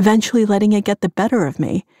 eventually letting it get the better of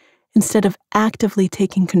me, instead of actively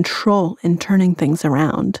taking control and turning things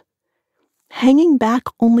around? Hanging back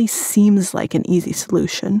only seems like an easy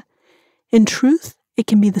solution. In truth, it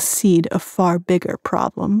can be the seed of far bigger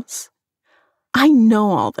problems. I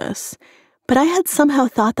know all this, but I had somehow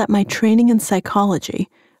thought that my training in psychology,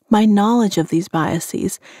 my knowledge of these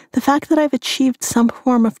biases, the fact that I've achieved some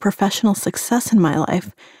form of professional success in my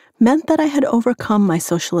life, meant that I had overcome my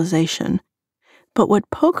socialization. But what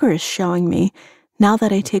poker is showing me, now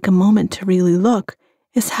that I take a moment to really look,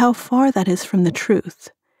 is how far that is from the truth.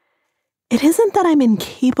 It isn't that I'm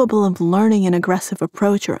incapable of learning an aggressive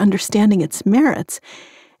approach or understanding its merits.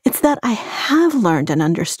 It's that I have learned and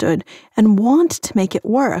understood and want to make it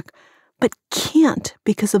work, but can't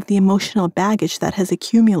because of the emotional baggage that has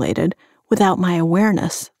accumulated without my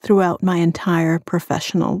awareness throughout my entire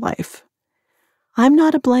professional life. I'm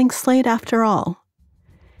not a blank slate after all.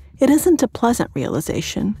 It isn't a pleasant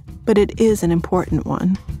realization, but it is an important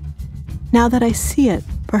one. Now that I see it,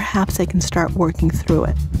 perhaps I can start working through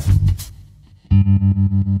it.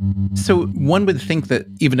 So one would think that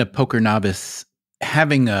even a poker novice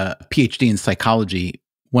having a Ph.D. in psychology,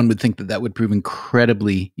 one would think that that would prove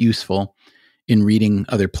incredibly useful in reading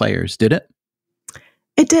other players. Did it?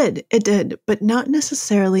 It did, but not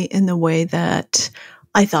necessarily in the way that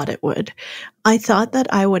I thought it would. I thought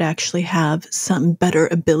that I would actually have some better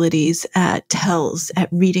abilities at tells, at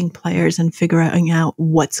reading players and figuring out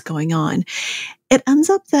what's going on. It ends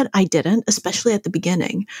up that I didn't, especially at the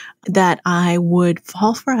beginning, that I would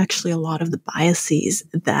fall for actually a lot of the biases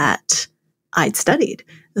that I'd studied,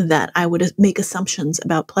 that I would make assumptions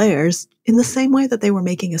about players in the same way that they were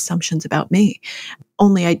making assumptions about me.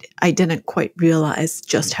 Only I didn't quite realize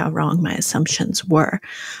just how wrong my assumptions were.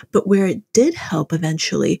 But where it did help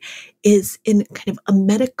eventually is in kind of a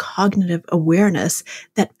metacognitive awareness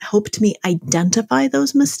that helped me identify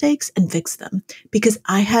those mistakes and fix them because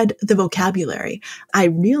I had the vocabulary. I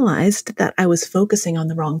realized that I was focusing on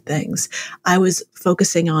the wrong things. I was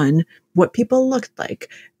focusing on what people looked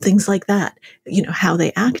like, things like that, how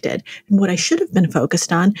they acted. And what I should have been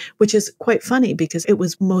focused on, which is quite funny because it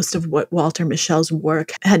was most of what Walter Mischel's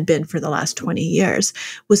work had been for the last 20 years,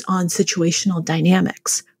 was on situational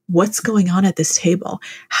dynamics. What's going on at this table?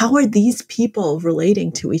 How are these people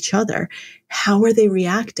relating to each other? How are they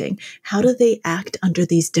reacting? How do they act under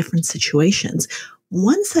these different situations?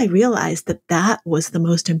 Once I realized that that was the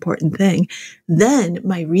most important thing, then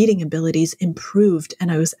my reading abilities improved and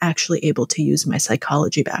I was actually able to use my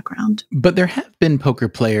psychology background. But there have been poker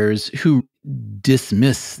players who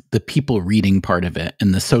dismiss the people reading part of it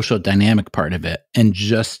and the social dynamic part of it and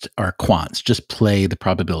just are quants, just play the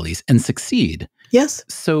probabilities and succeed. Yes.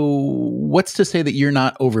 So what's to say that you're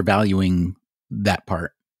not overvaluing that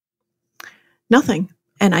part? Nothing.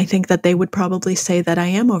 And I think that they would probably say that I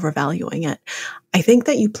am overvaluing it. I think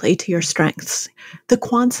that you play to your strengths. The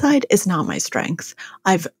quant side is not my strength.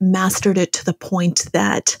 I've mastered it to the point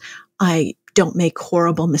that I don't make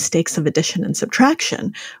horrible mistakes of addition and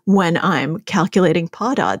subtraction when I'm calculating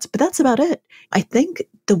pot odds, but that's about it. I think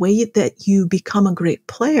the way that you become a great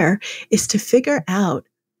player is to figure out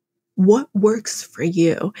what works for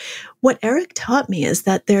you. What Eric taught me is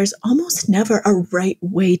that there's almost never a right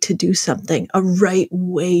way to do something, a right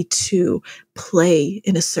way to play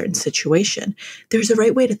in a certain situation. There's a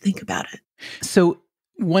right way to think about it. So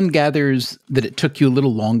one gathers that it took you a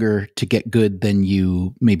little longer to get good than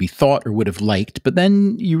you maybe thought or would have liked, but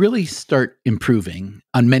then you really start improving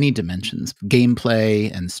on many dimensions,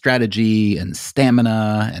 gameplay and strategy and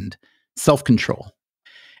stamina and self-control.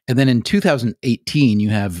 And then in 2018, you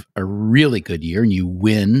have a really good year and you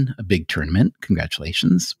win a big tournament.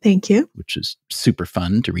 Congratulations. Thank you. Which is super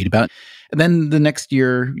fun to read about. And then the next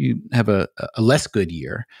year, you have a less good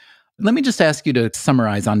year. Let me just ask you to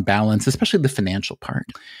summarize on balance, especially the financial part.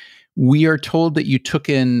 We are told that you took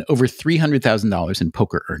in over $300,000 in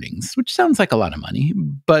poker earnings, which sounds like a lot of money.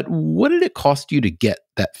 But what did it cost you to get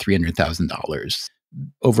that $300,000?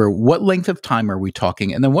 Over what length of time are we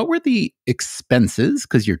talking? And then what were the expenses?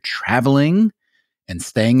 Because you're traveling and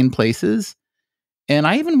staying in places. And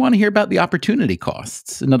I even want to hear about the opportunity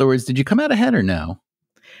costs. In other words, did you come out ahead or no?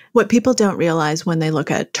 What people don't realize when they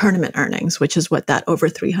look at tournament earnings, which is what that over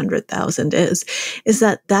 300,000 is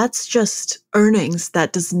that that's just earnings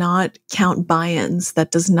that does not count buy-ins,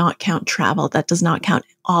 that does not count travel, that does not count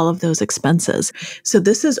all of those expenses. So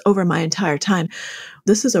this is over my entire time.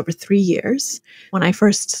 This is over 3 years. When I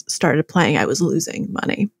first started playing, I was losing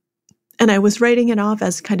money. And I was writing it off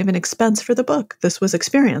as kind of an expense for the book. This was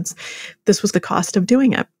experience. This was the cost of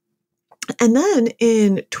doing it. And then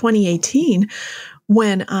in 2018,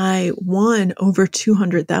 when I won over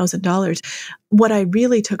 $200,000, what I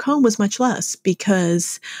really took home was much less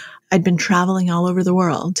because I'd been traveling all over the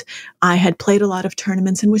world. I had played a lot of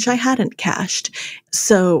tournaments in which I hadn't cashed.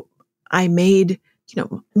 So I made,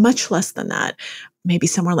 much less than that, maybe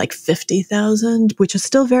somewhere like 50,000, which is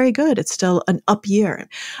still very good. It's still an up year.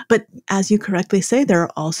 But as you correctly say, there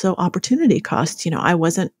are also opportunity costs. I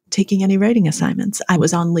wasn't taking any writing assignments. I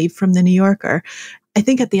was on leave from the New Yorker. I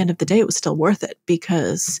think at the end of the day, it was still worth it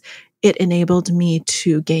because it enabled me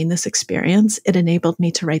to gain this experience. It enabled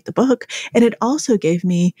me to write the book. And it also gave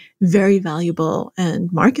me very valuable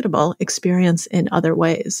and marketable experience in other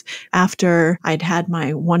ways. After I'd had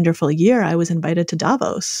my wonderful year, I was invited to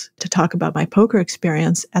Davos to talk about my poker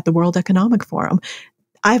experience at the World Economic Forum.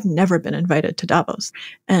 I've never been invited to Davos,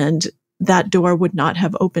 and that door would not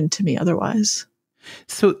have opened to me otherwise.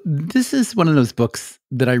 So this is one of those books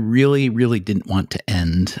that I really, really didn't want to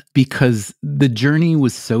end because the journey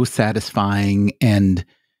was so satisfying. And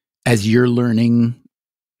as you're learning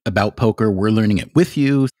about poker, we're learning it with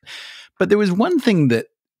you. But there was one thing that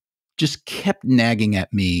just kept nagging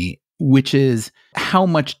at me, which is how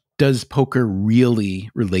much does poker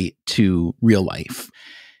really relate to real life?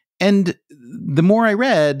 And the more I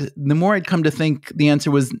read, the more I'd come to think the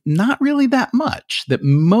answer was not really that much, that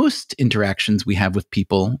most interactions we have with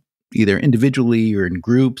people, either individually or in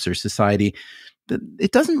groups or society,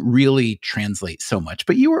 it doesn't really translate so much,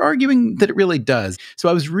 but you were arguing that it really does. So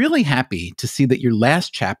I was really happy to see that your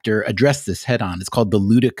last chapter addressed this head on. It's called the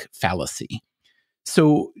ludic fallacy.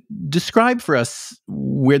 So describe for us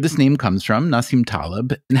where this name comes from, Nassim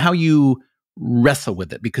Taleb, and how you wrestle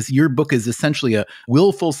with it, because your book is essentially a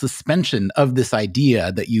willful suspension of this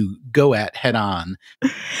idea that you go at head on.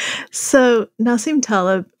 So Nassim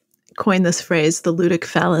Taleb coined this phrase, the ludic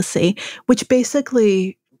fallacy, which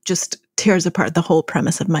basically just tears apart the whole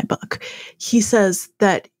premise of my book. He says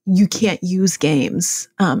that you can't use games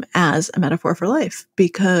as a metaphor for life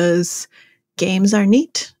because games are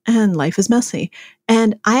neat and life is messy.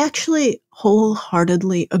 And I actually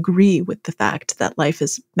wholeheartedly agree with the fact that life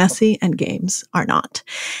is messy and games are not.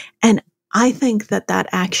 And I think that that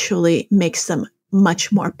actually makes them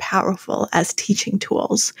much more powerful as teaching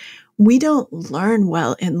tools. We don't learn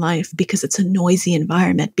well in life because it's a noisy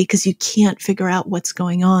environment, because you can't figure out what's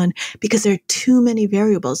going on, because there are too many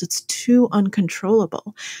variables. It's too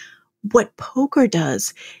uncontrollable. What poker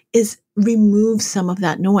does is remove some of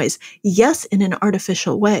that noise. Yes, in an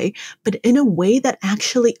artificial way, but in a way that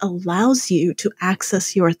actually allows you to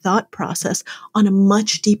access your thought process on a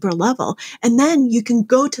much deeper level. And then you can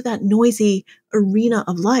go to that noisy arena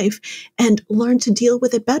of life and learn to deal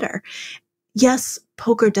with it better. Yes,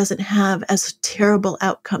 poker doesn't have as terrible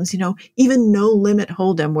outcomes, even no limit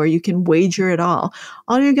hold'em where you can wager it all.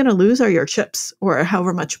 All you're going to lose are your chips or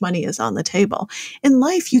however much money is on the table. In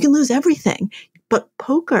life, you can lose everything. But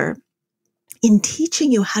poker, in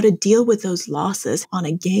teaching you how to deal with those losses on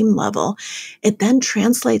a game level, it then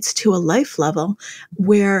translates to a life level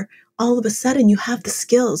where all of a sudden you have the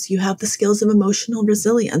skills. You have the skills of emotional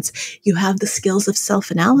resilience. You have the skills of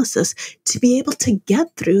self-analysis to be able to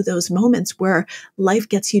get through those moments where life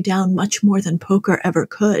gets you down much more than poker ever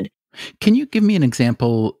could. Can you give me an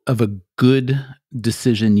example of a good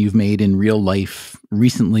decision you've made in real life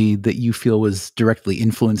recently that you feel was directly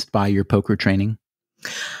influenced by your poker training?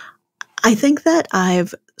 I think that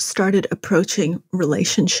I've started approaching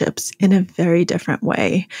relationships in a very different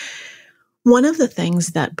way. One of the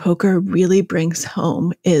things that poker really brings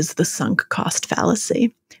home is the sunk cost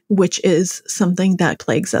fallacy, which is something that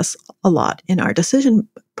plagues us a lot in our decision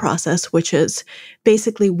process, which is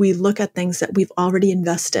basically we look at things that we've already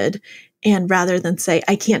invested, and rather than say,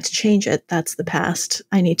 I can't change it, that's the past,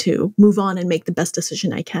 I need to move on and make the best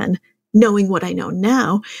decision I can, knowing what I know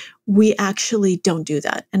now, we actually don't do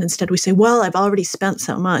that. And instead we say, well, I've already spent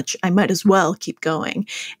so much, I might as well keep going.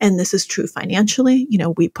 And this is true financially.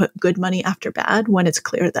 We put good money after bad when it's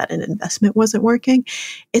clear that an investment wasn't working.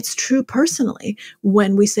 It's true personally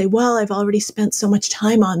when we say, well, I've already spent so much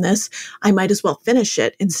time on this, I might as well finish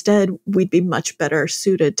it. Instead, we'd be much better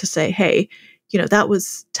suited to say, hey, that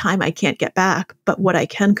was time I can't get back, but what I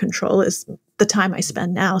can control is the time I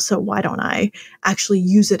spend now. So why don't I actually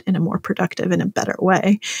use it in a more productive and a better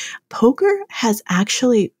way? Poker has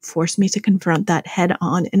actually forced me to confront that head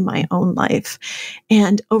on in my own life.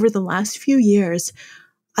 And over the last few years,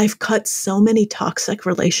 I've cut so many toxic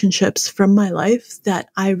relationships from my life that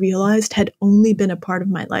I realized had only been a part of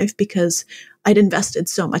my life because I'd invested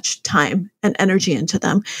so much time and energy into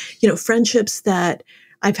them. Friendships that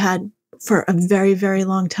I've had for a very, very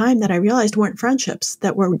long time that I realized weren't friendships,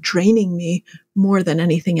 that were draining me more than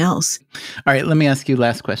anything else. All right, let me ask you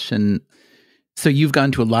last question. So you've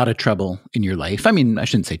gone to a lot of trouble in your life. I mean, I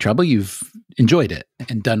shouldn't say trouble. You've enjoyed it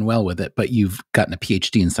and done well with it, but you've gotten a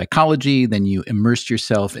Ph.D. in psychology. Then you immersed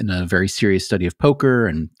yourself in a very serious study of poker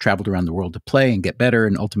and traveled around the world to play and get better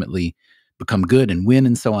and ultimately become good and win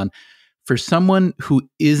and so on. For someone who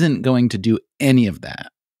isn't going to do any of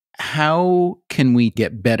that, how can we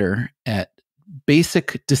get better at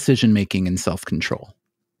basic decision-making and self-control?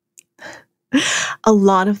 A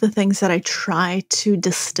lot of the things that I try to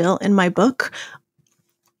distill in my book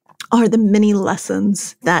are the mini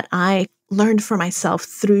lessons that I learned for myself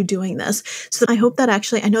through doing this. So I hope that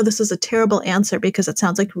I know this is a terrible answer because it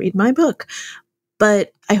sounds like read my book,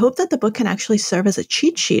 but I hope that the book can actually serve as a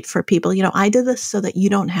cheat sheet for people. I did this so that you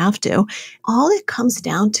don't have to. All it comes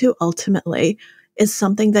down to ultimately is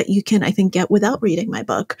something that you can, I think, get without reading my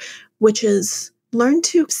book, which is learn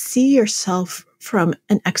to see yourself from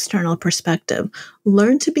an external perspective.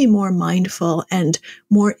 Learn to be more mindful and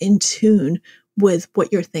more in tune with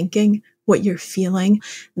what you're thinking, what you're feeling,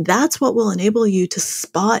 that's what will enable you to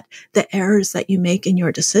spot the errors that you make in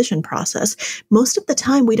your decision process. Most of the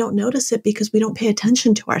time, we don't notice it because we don't pay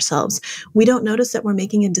attention to ourselves. We don't notice that we're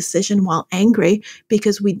making a decision while angry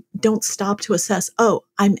because we don't stop to assess, oh,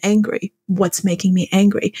 I'm angry. What's making me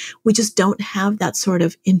angry? We just don't have that sort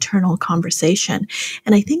of internal conversation.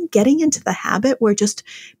 And I think getting into the habit where just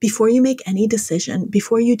before you make any decision,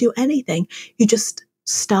 before you do anything, you just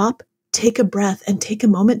stop, take a breath, and take a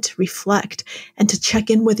moment to reflect and to check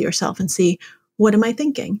in with yourself and see, what am I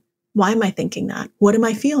thinking? Why am I thinking that? What am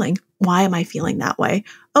I feeling? Why am I feeling that way?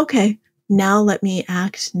 Okay, now let me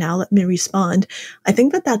act. Now let me respond. I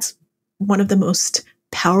think that that's one of the most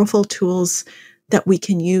powerful tools that we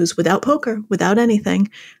can use without poker, without anything,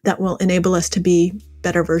 that will enable us to be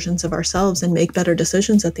better versions of ourselves and make better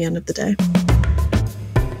decisions at the end of the day.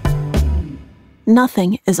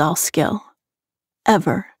 Nothing is all skill.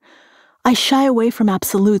 Ever. I shy away from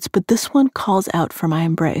absolutes, but this one calls out for my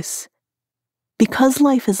embrace. Because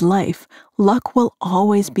life is life, luck will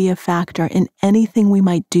always be a factor in anything we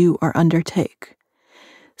might do or undertake.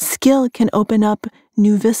 Skill can open up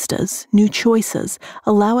new vistas, new choices,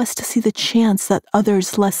 allow us to see the chance that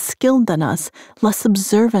others less skilled than us, less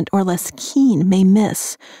observant or less keen may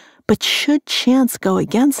miss. But should chance go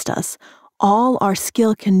against us, all our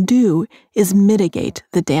skill can do is mitigate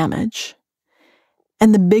the damage.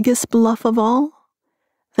 And the biggest bluff of all?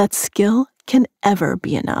 That skill can ever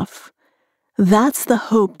be enough. That's the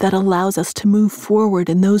hope that allows us to move forward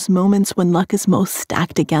in those moments when luck is most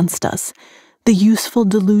stacked against us. The useful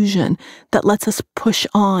delusion that lets us push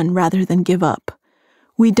on rather than give up.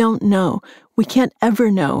 We don't know. We can't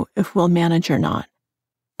ever know if we'll manage or not.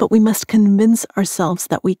 But we must convince ourselves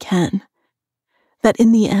that we can. That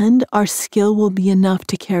in the end, our skill will be enough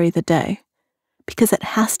to carry the day. Because it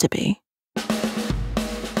has to be.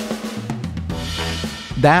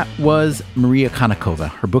 That was Maria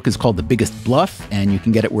Konnikova. Her book is called The Biggest Bluff, and you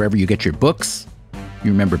can get it wherever you get your books.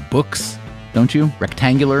 You remember books, don't you?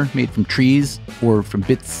 Rectangular, made from trees, or from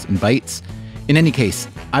bits and bytes. In any case,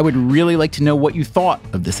 I would really like to know what you thought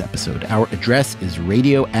of this episode. Our address is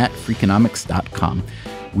radio@freakonomics.com.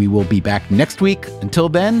 We will be back next week. Until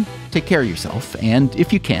then, take care of yourself, and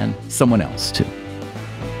if you can, someone else too.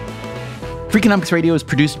 Freakonomics Radio is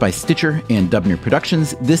produced by Stitcher and Dubner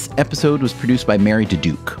Productions. This episode was produced by Mary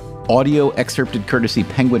DeDuke. Audio excerpted courtesy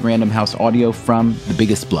Penguin Random House Audio from The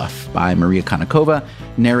Biggest Bluff by Maria Konnikova,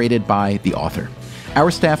 narrated by the author.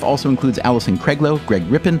 Our staff also includes Allison Craiglow, Greg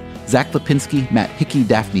Rippin, Zach Lipinski, Matt Hickey,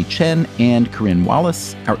 Daphne Chen, and Corinne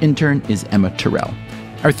Wallace. Our intern is Emma Terrell.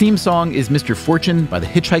 Our theme song is Mr. Fortune by The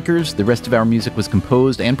Hitchhikers. The rest of our music was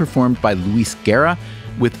composed and performed by Luis Guerra,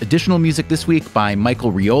 with additional music this week by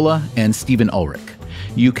Michael Riola and Stephen Ulrich.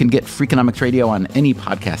 You can get Freakonomics Radio on any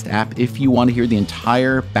podcast app. If you want to hear the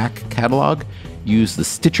entire back catalog, use the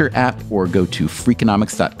Stitcher app or go to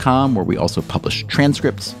Freakonomics.com, where we also publish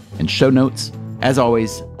transcripts and show notes. As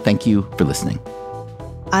always, thank you for listening.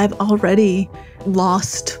 I've already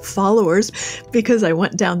lost followers because I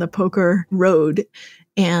went down the poker road,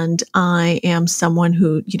 and I am someone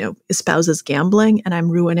who, espouses gambling, and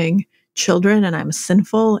I'm ruining children, and I'm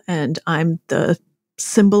sinful, and I'm the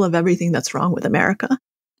symbol of everything that's wrong with America.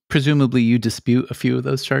 Presumably you dispute a few of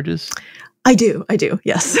those charges? I do,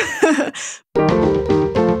 yes.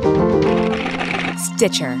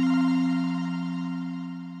 Stitcher.